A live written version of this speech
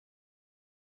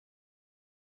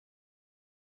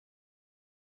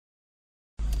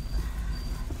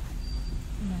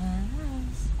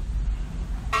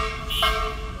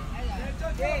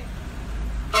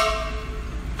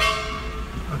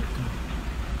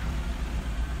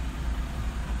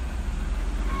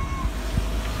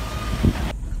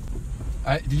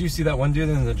Did you see that one dude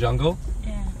in the jungle?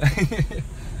 Yeah.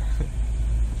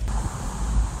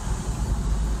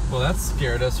 Well, that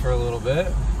scared us for a little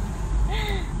bit.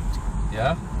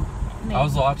 Yeah? Maybe. I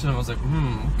was watching him, I was like,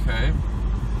 okay.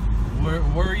 Where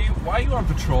are you? Why are you on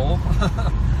patrol?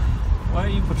 Why are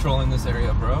you patrolling this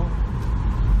area, bro?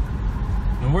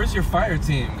 And where's your fire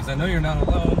team? Because I know you're not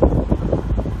alone.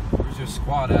 Where's your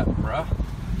squad at, bruh?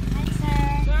 Hi,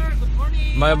 sir. Sir, good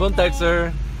morning. May buntag,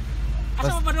 sir.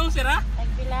 Asa mo ba daw, sir, ha?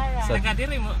 Nagpilara.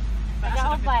 Taga-diri mo.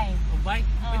 Taga-Ubay. Ubay?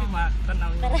 Pwede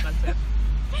matanaw yung uban, sir.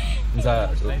 Is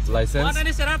that license? Ano ni,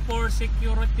 sir, ha? For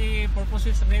security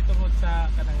purposes rin tungkol sa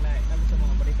kanang na kami sa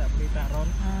mga balita ron.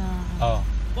 Oh.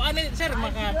 Kung ano, sir,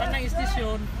 mga tanang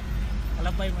istasyon,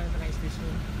 kalabay mo yung tanang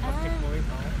istasyon. Checkpoint,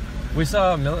 no? We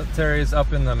saw militaries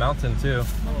up in the mountain too.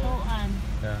 Matuan.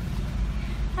 Yeah.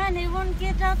 Honey, won't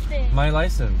get out there. My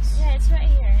license. Yeah, it's right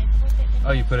here. Put it in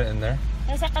Oh, you put it in there?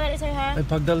 Nasa kalali, sir, ha? Ay,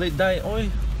 pagdalit day, oy.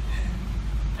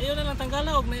 Ayaw na lang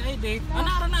tanggala, huwag na yung ID.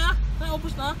 Ano, na,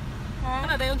 naubos na. Ha?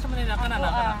 Kana, dayon sa Manila, kana na,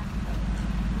 kana.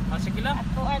 Sige lang.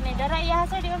 Atuan, eh. Dara, iya,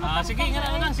 sir. Di ba matapos Sige,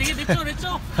 nga lang. Sige,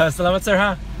 dito. Salamat, sir,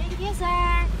 ha? Thank you,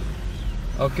 sir.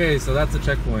 Okay, so that's a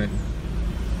checkpoint.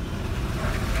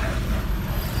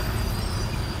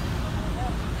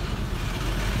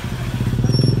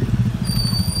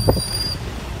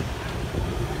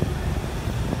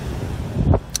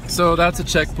 So that's a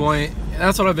checkpoint.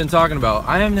 That's what I've been talking about.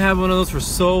 I haven't had one of those for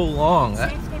so long.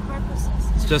 Safety purposes.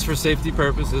 It's just for safety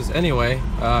purposes. Anyway,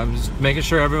 just making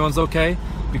sure everyone's okay,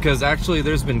 because actually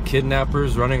there's been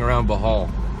kidnappers running around Bohol,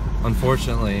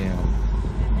 unfortunately. And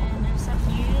then there's some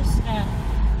news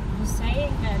who's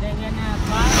saying that they're gonna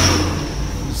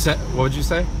bomb. What would you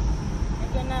say?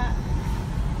 They're gonna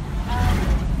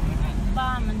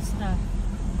bomb and stuff.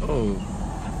 Oh.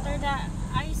 After that,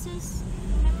 ISIS,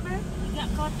 remember? You got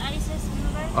caught ISIS,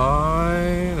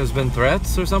 remember? There's been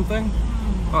threats or something?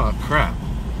 Oh, crap.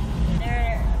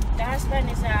 The husband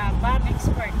is a bomb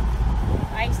expert.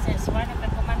 ISIS, one of the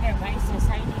commander of ISIS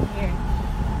hiding here.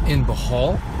 In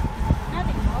Bohol? Not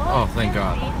in Bohol. Oh, thank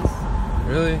God. Philippines.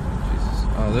 Really?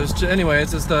 Jesus. Anyway,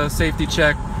 it's just a safety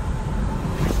check.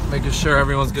 Making sure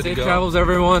everyone's good to go. Safe travels,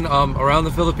 everyone, around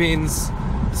the Philippines.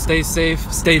 Stay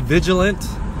safe, stay vigilant.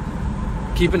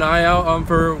 Keep an eye out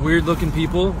for weird-looking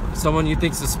people. Someone you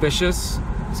think suspicious,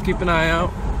 just keep an eye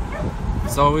out.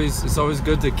 It's always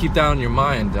good to keep that on your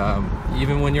mind.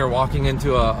 Even when you're walking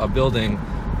into a building,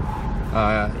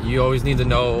 you always need to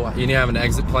know. You need to have an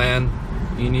exit plan.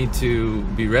 You need to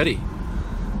be ready.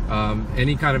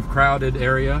 Any kind of crowded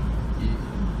area,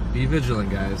 be vigilant,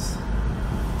 guys.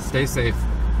 Stay safe.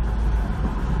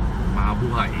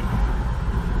 Mabuhay.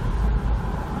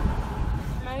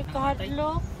 My God,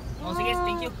 look. Oh, sige,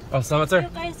 thank you. Oh, salamat, sir. You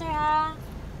guys, sir, ha?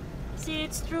 See,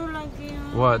 it's true like you.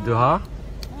 What, duha?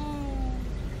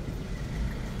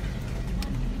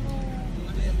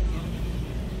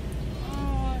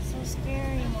 Oh, so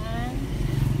scary, man.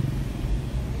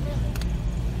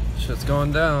 Shit's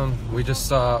going down. We just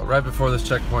saw, right before this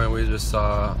checkpoint, we just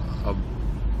saw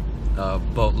a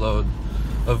boatload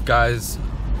of guys.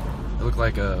 It looked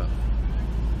like a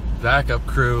backup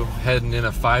crew heading in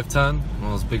a 5-ton,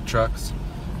 one of those big trucks,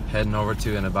 heading over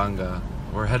to Inabanga.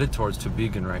 We're headed towards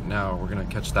Tubigan right now. We're gonna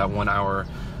catch that 1-hour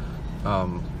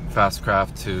fast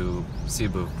craft to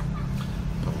Cebu.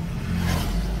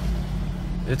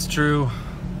 It's true.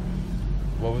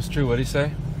 What was true? What did he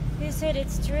say? He said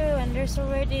it's true, and there's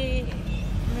already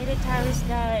militaries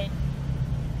died.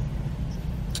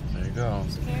 There you go.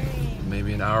 Scary.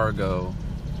 Maybe an hour ago.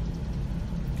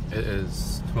 It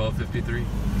is 12:53.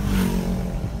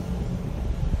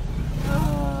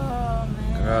 Oh,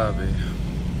 man. Grabe.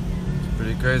 It's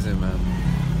pretty crazy, man.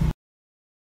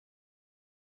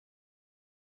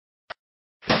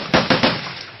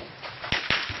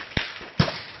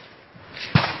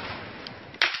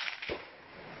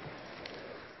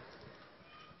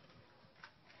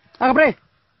 Pre!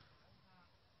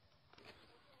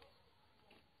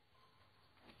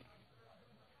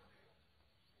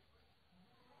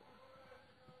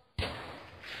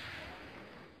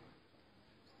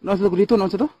 Nasa ko dito,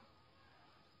 nasa to?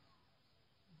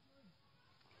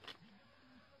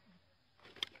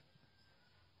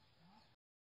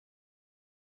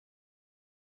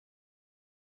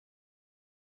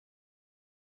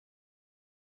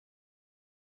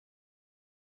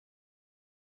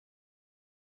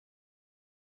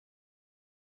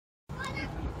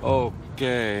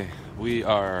 Okay, we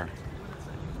are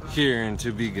here in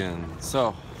Tubigan.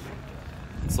 So,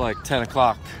 it's like 10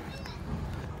 o'clock.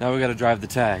 Now we gotta drive the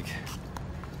tag.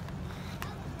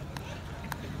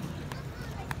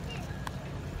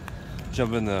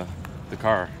 Jump in the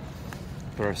car.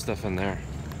 Put our stuff in there.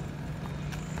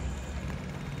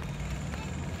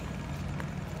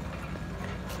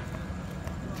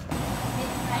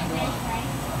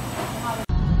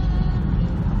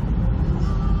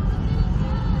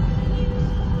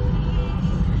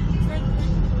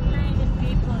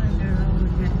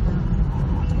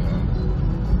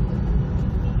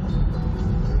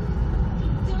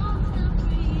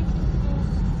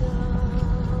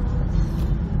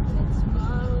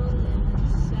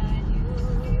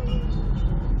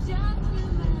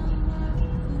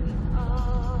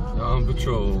 On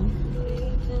patrol.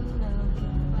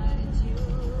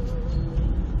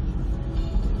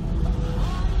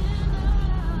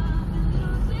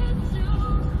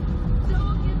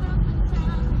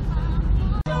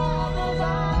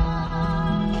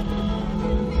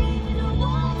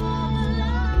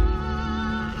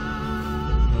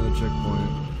 Another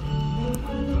checkpoint.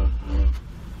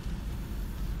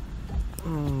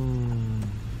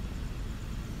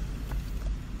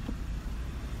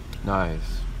 Nice.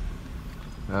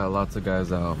 Lots of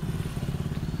guys out.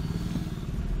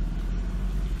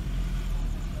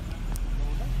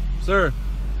 Sir.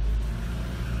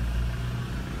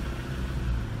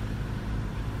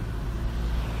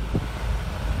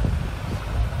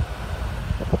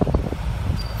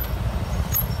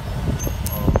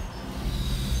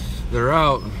 They're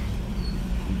out.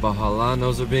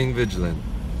 Bahalanos are being vigilant.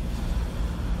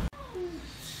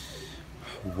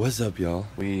 What's up, y'all?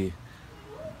 We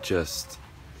just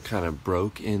kind of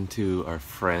broke into our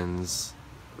friend's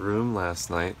room last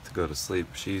night to go to sleep.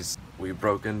 We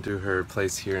broke into her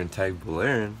place here in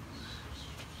Tagbilaran.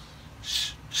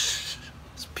 Shh, shh,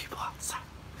 there's people outside.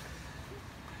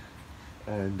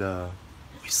 And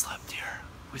we slept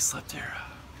here.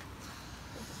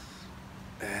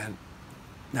 And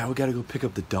now we gotta go pick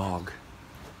up the dog.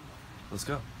 Let's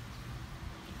go.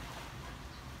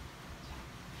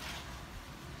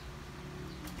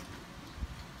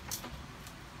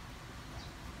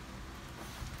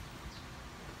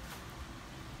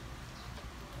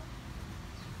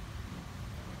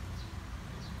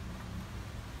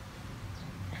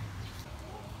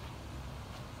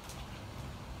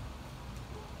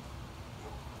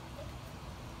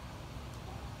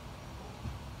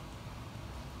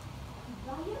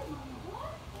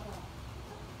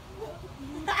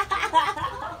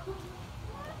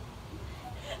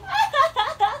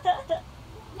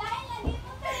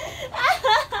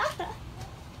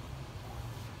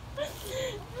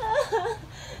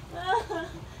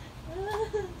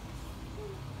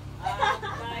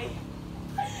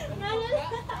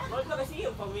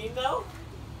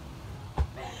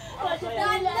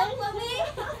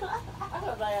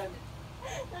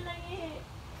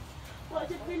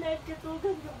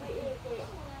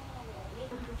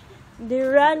 They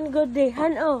run good day,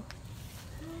 oh.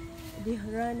 They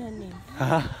run, honey.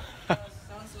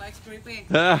 Sounds like stripping.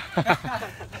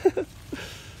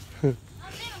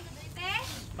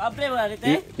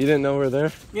 You didn't know we're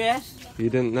there? Yes. You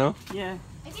didn't know? Yeah.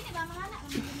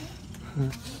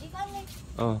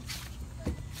 Oh.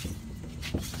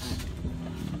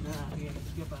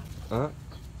 Huh?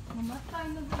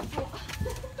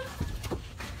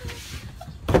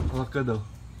 Look good though.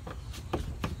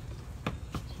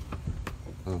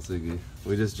 Oh, sige.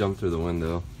 We just jumped through the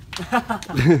window.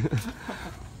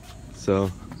 So,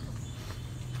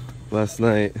 last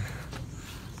night,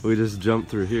 we just jumped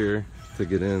through here to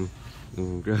get in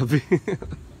and grab you.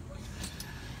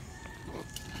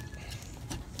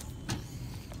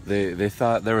 They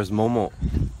thought there was Momo.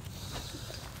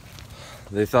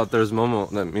 They thought there was Momo,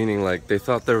 that meaning like they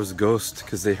thought there was a ghost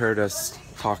because they heard us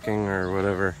talking or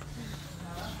whatever.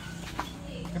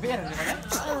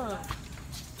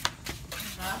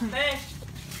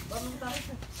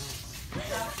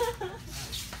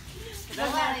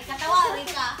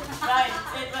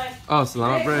 Oh,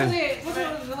 salamat, pre.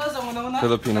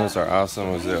 Filipinos are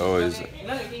awesome as they always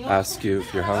ask you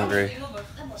if you're hungry.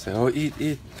 Say, oh,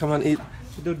 eat, come on, eat.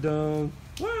 Dudong.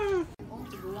 We're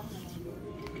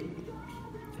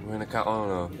gonna count on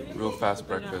a real fast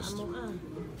breakfast.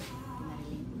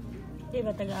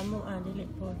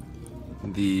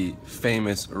 The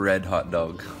famous red hot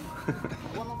dog.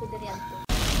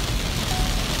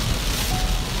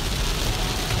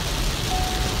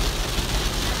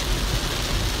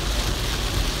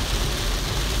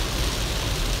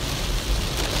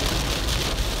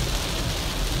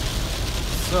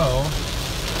 So,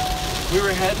 we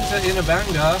were heading to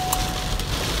Inabanga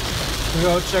to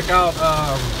go check out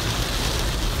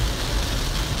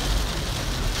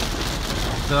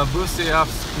the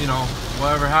Sayyaf's, you know,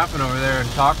 whatever happened over there, and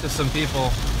talk to some people,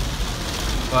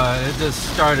 but it just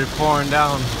started pouring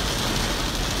down.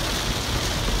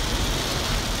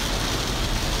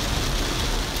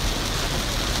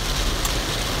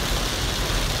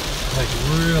 like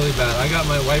really bad. I got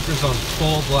my wipers on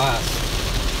full blast.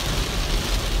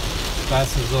 As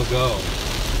fast as they'll go.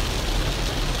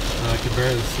 And I can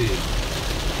barely see it.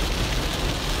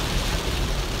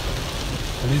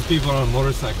 And these people are on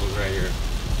motorcycles right here.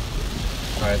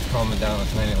 Alright, it's calming down a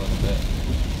tiny little bit.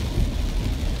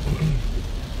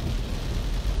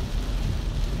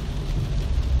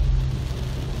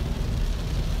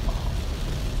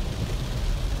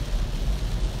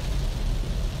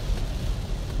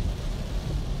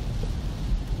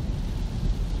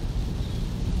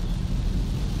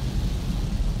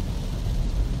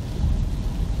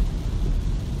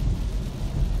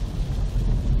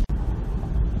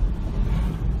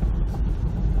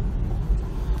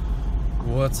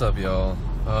 What's up, y'all?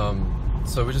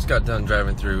 So we just got done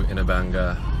driving through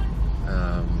Inabanga.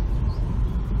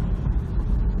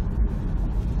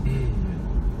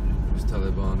 There's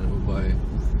Taliban and Ubay.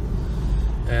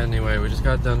 Anyway, we just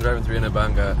got done driving through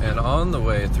Inabanga, and on the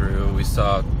way through, we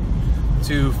saw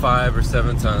 2 5 or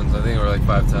 7 tons. I think they were like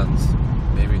 5 tons,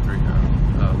 maybe 3.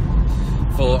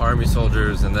 Full army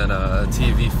soldiers, and then a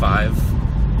TV5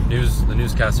 the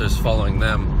newscasters following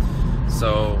them.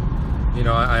 So, you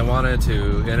know, I wanted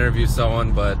to interview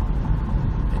someone, but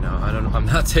you know, I'm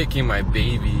not taking my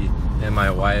baby and my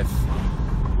wife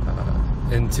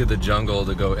into the jungle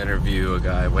to go interview a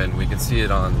guy when we could see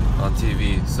it on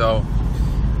TV. So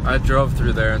I drove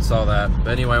through there and saw that.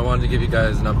 But anyway, I wanted to give you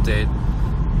guys an update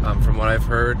from what I've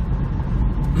heard.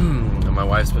 My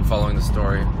wife's been following the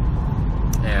story,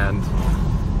 and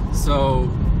so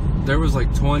there was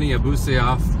like 20 Abu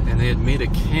Sayyaf, and they had made a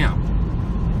camp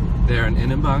there in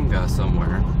Inabanga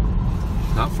somewhere,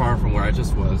 not far from where I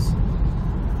just was,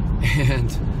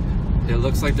 and it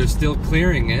looks like they're still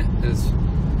clearing it.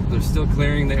 They're still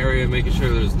clearing the area, making sure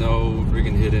there's no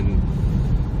friggin' hidden,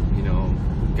 you know,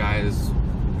 guys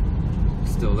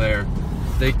still there.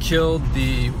 They killed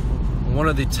one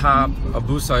of the top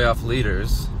Abu Sayyaf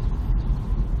leaders.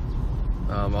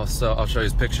 I'll show you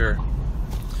his picture.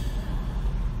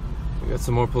 We got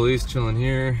some more police chilling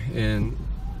here in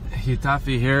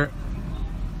Hitafi here.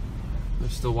 They're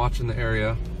still watching the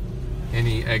area.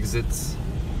 Any exits?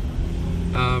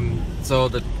 So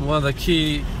one of the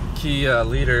key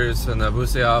leaders in the Abu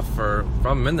Sayyaf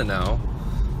from Mindanao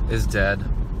is dead,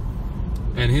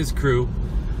 and his crew.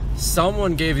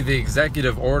 Someone gave you the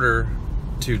executive order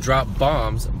to drop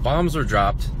bombs. Bombs were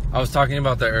dropped. I was talking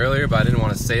about that earlier, but I didn't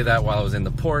want to say that while I was in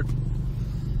the port.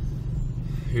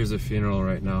 Here's a funeral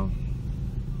right now.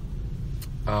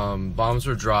 Bombs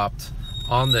were dropped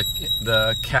on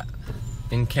the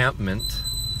encampment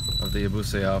of the Abu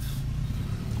Sayyaf,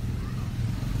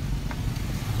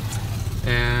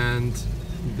 and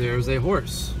there's a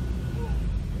horse.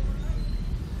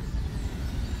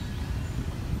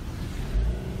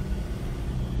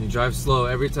 You drive slow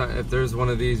every time. If there's one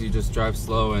of these, you just drive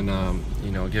slow and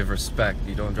you know, give respect.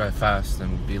 You don't drive fast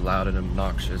and be loud and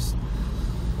obnoxious.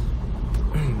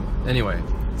 Anyway,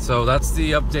 so that's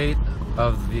the update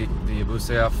of the Abu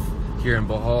Sayyaf here in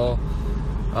Bohol.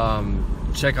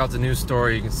 Check out the news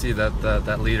story. You can see that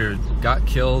that leader got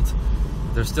killed.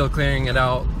 They're still clearing it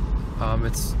out.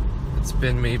 It's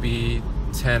been maybe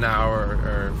 10 hours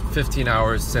or 15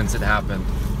 hours since it happened,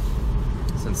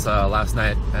 since last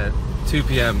night at 2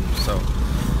 p.m. So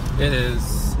it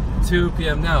is 2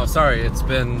 p.m. now. Sorry, it's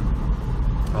been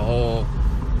a whole,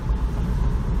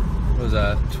 what was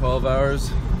that, 12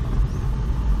 hours?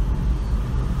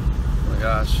 Oh my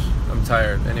gosh, I'm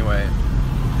tired. Anyway,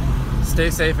 stay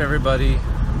safe, everybody.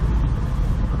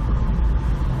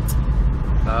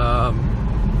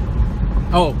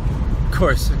 Oh, of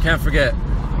course, I can't forget,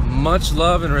 much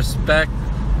love and respect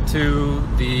to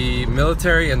the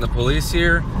military and the police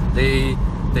here. They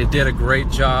did a great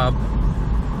job.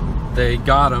 They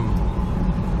got him.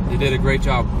 They did a great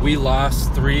job. We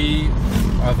lost 3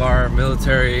 of our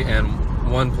military and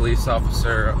 1 police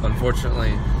officer,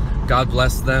 unfortunately. God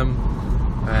bless them,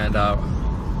 and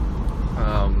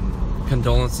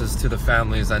condolences to the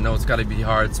families. I know it's got to be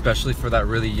hard, especially for that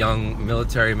really young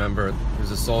military member. He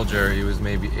was a soldier. He was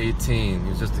maybe 18. He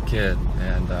was just a kid,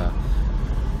 and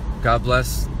God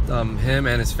bless him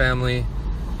and his family.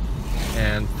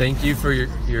 And thank you for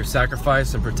your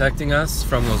sacrifice and protecting us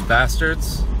from those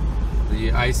bastards,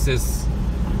 the ISIS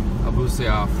Abu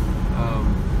Sayyaf.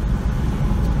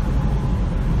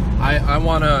 I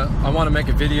wanna make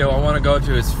a video. I wanna go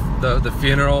to the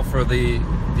funeral for the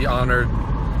honored,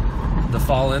 the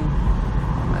fallen,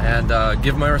 and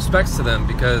give my respects to them,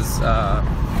 because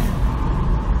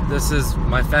this is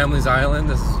my family's island.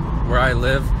 This is where I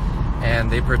live, and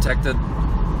they protected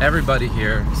everybody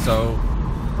here. So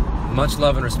much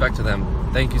love and respect to them.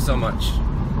 Thank you so much.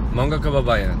 Mongga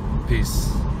kababayan.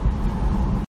 Peace.